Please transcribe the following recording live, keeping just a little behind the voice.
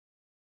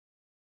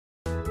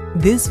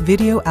This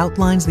video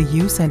outlines the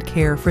use and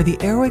care for the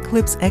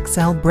AeroEclipse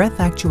XL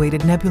breath-actuated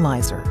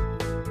nebulizer.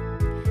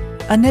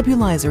 A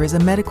nebulizer is a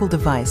medical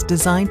device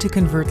designed to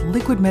convert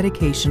liquid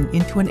medication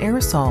into an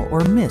aerosol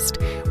or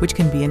mist which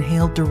can be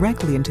inhaled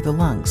directly into the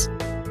lungs.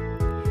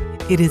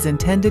 It is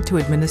intended to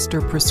administer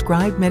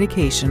prescribed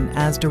medication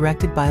as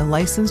directed by a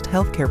licensed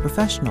healthcare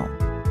professional.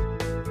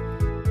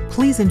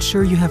 Please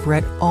ensure you have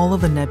read all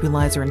of the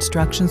nebulizer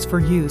instructions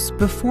for use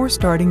before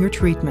starting your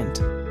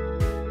treatment.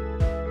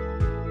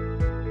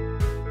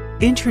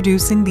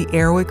 Introducing the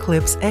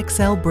AeroEclipse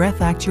XL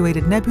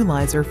breath-actuated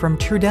nebulizer from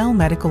Trudel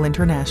Medical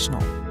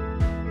International.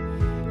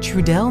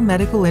 Trudel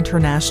Medical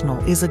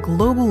International is a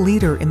global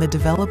leader in the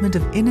development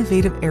of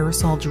innovative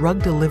aerosol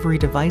drug delivery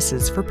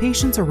devices for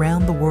patients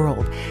around the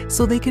world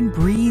so they can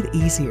breathe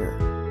easier.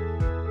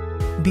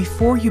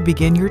 Before you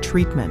begin your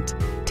treatment,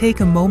 take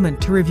a moment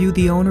to review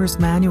the owner's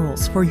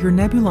manuals for your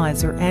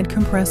nebulizer and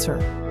compressor.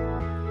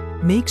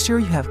 Make sure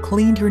you have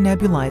cleaned your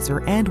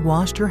nebulizer and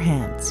washed your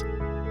hands.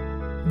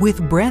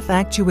 With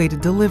breath-actuated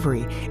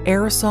delivery,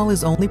 aerosol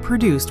is only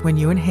produced when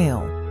you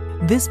inhale.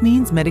 This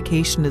means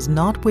medication is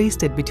not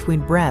wasted between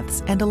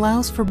breaths and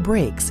allows for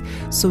breaks,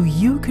 so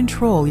you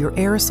control your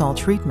aerosol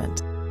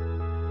treatment.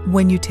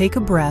 When you take a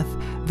breath,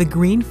 the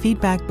green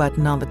feedback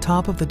button on the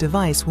top of the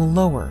device will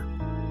lower.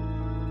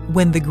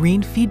 When the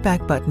green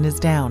feedback button is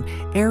down,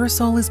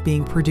 aerosol is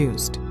being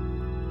produced.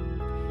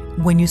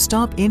 When you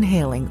stop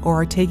inhaling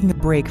or are taking a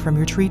break from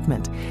your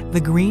treatment,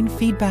 the green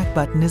feedback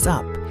button is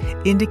up,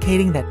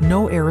 indicating that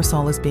no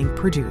aerosol is being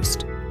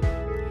produced.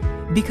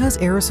 Because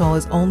aerosol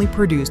is only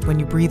produced when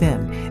you breathe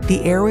in, the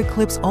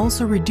AeroEclipse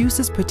also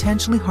reduces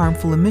potentially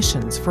harmful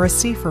emissions for a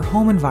safer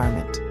home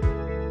environment.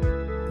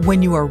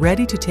 When you are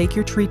ready to take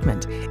your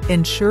treatment,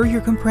 ensure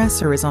your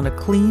compressor is on a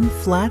clean,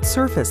 flat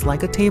surface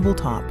like a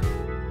tabletop.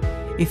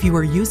 If you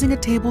are using a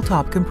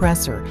tabletop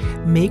compressor,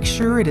 make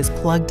sure it is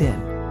plugged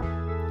in.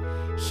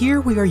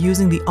 Here we are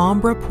using the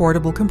Ombra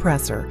portable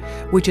compressor,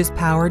 which is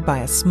powered by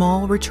a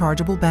small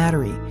rechargeable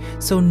battery,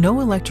 so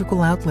no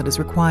electrical outlet is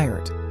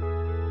required.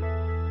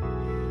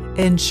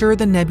 Ensure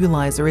the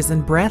nebulizer is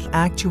in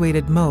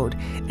breath-actuated mode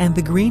and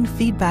the green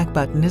feedback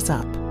button is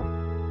up.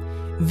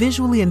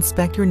 Visually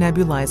inspect your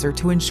nebulizer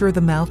to ensure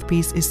the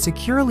mouthpiece is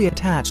securely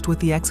attached with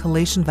the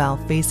exhalation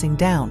valve facing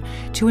down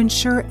to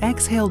ensure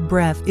exhaled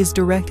breath is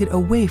directed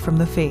away from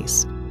the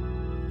face.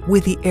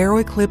 With the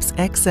AeroEclipse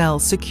XL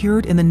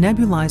secured in the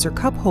nebulizer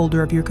cup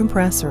holder of your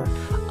compressor,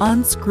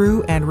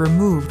 unscrew and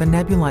remove the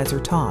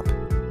nebulizer top.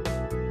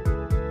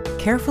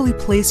 Carefully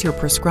place your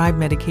prescribed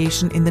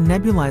medication in the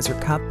nebulizer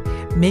cup,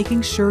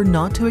 making sure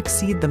not to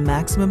exceed the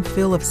maximum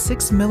fill of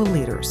 6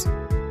 milliliters.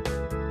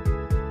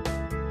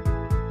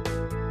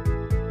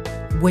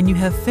 When you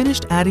have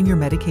finished adding your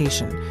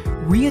medication,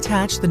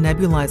 reattach the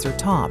nebulizer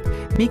top,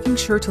 making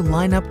sure to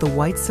line up the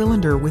white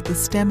cylinder with the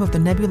stem of the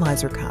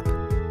nebulizer cup.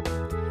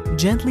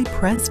 Gently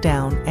press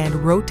down and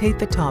rotate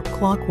the top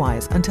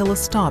clockwise until a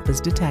stop is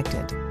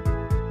detected.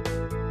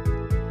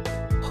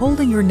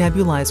 Holding your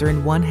nebulizer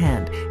in one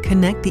hand,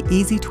 connect the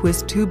easy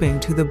twist tubing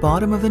to the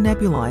bottom of the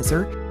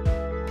nebulizer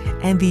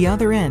and the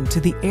other end to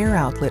the air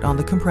outlet on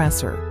the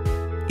compressor.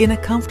 In a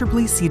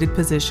comfortably seated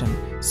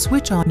position,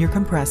 switch on your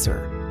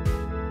compressor.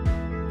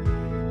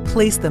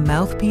 Place the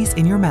mouthpiece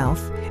in your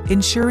mouth,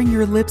 ensuring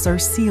your lips are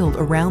sealed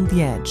around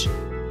the edge.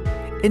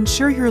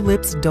 Ensure your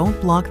lips don't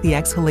block the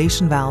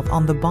exhalation valve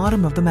on the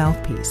bottom of the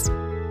mouthpiece.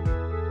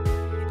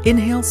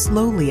 Inhale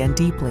slowly and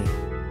deeply.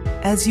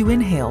 As you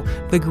inhale,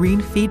 the green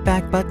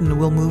feedback button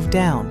will move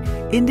down,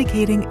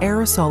 indicating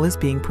aerosol is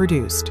being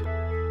produced.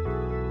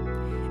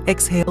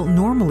 Exhale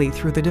normally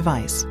through the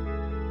device.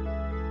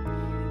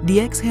 The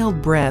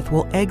exhaled breath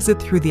will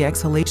exit through the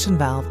exhalation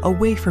valve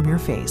away from your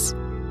face.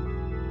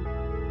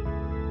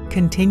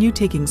 Continue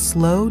taking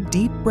slow,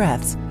 deep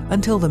breaths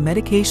until the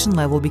medication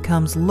level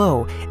becomes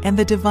low and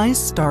the device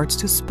starts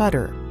to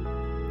sputter.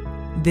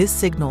 This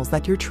signals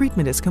that your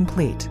treatment is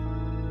complete.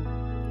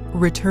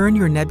 Return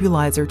your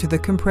nebulizer to the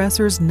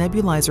compressor's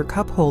nebulizer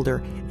cup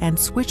holder and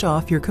switch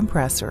off your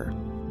compressor.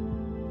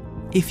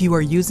 If you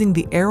are using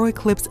the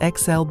AeroEclipse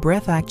XL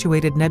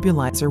breath-actuated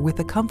nebulizer with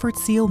a comfort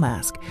seal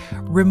mask,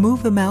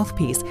 remove the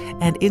mouthpiece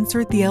and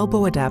insert the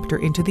elbow adapter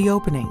into the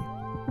opening.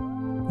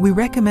 We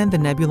recommend the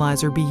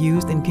nebulizer be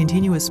used in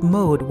continuous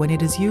mode when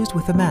it is used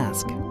with a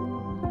mask.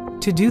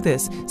 To do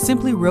this,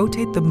 simply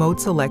rotate the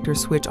mode selector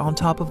switch on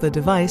top of the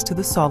device to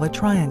the solid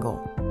triangle.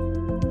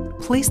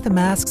 Place the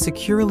mask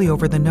securely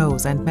over the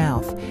nose and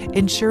mouth,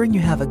 ensuring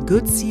you have a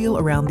good seal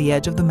around the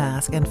edge of the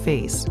mask and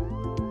face.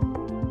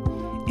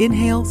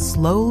 Inhale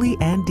slowly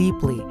and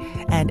deeply,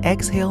 and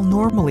exhale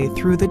normally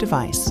through the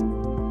device.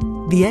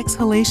 The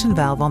exhalation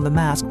valve on the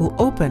mask will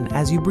open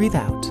as you breathe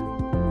out.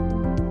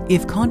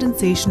 If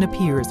condensation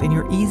appears in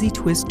your easy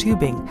twist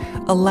tubing,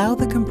 allow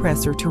the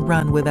compressor to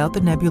run without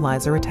the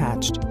nebulizer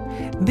attached.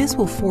 This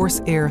will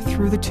force air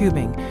through the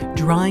tubing,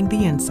 drying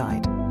the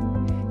inside.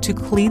 To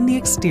clean the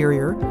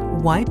exterior,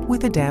 wipe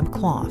with a damp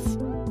cloth.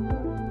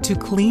 To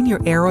clean your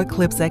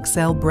AeroEclipse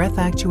XL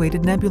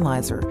breath-actuated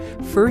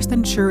nebulizer, first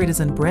ensure it is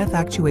in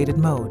breath-actuated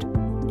mode.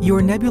 Your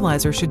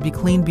nebulizer should be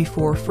cleaned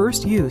before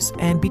first use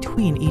and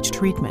between each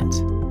treatment.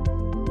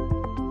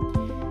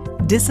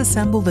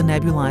 Disassemble the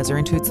nebulizer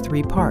into its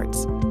three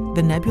parts: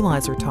 the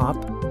nebulizer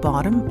top,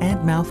 bottom,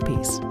 and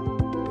mouthpiece.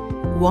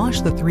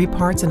 Wash the three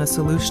parts in a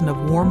solution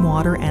of warm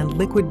water and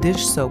liquid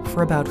dish soap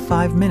for about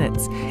 5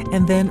 minutes,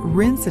 and then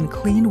rinse in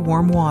clean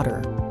warm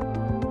water.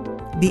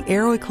 The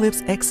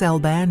AeroEclipse XL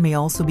band may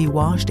also be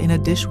washed in a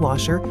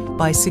dishwasher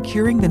by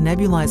securing the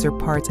nebulizer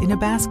parts in a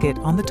basket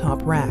on the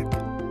top rack.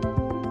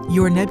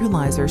 Your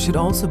nebulizer should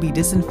also be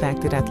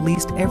disinfected at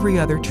least every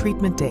other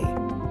treatment day.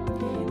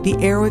 The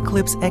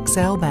AeroEclipse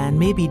XL band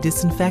may be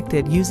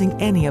disinfected using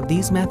any of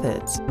these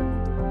methods.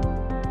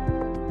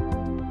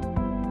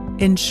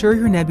 Ensure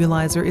your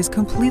nebulizer is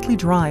completely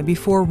dry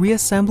before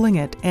reassembling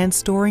it and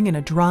storing in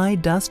a dry,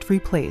 dust-free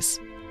place.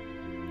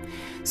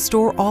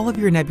 Store all of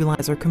your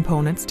nebulizer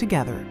components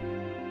together.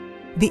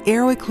 The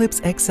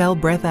AeroEclipse XL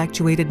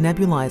breath-actuated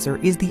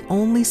nebulizer is the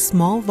only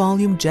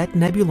small-volume jet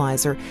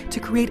nebulizer to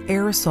create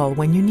aerosol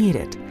when you need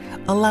it,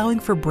 allowing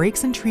for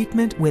breaks in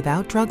treatment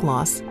without drug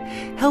loss,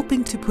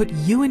 helping to put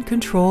you in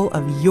control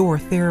of your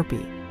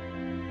therapy.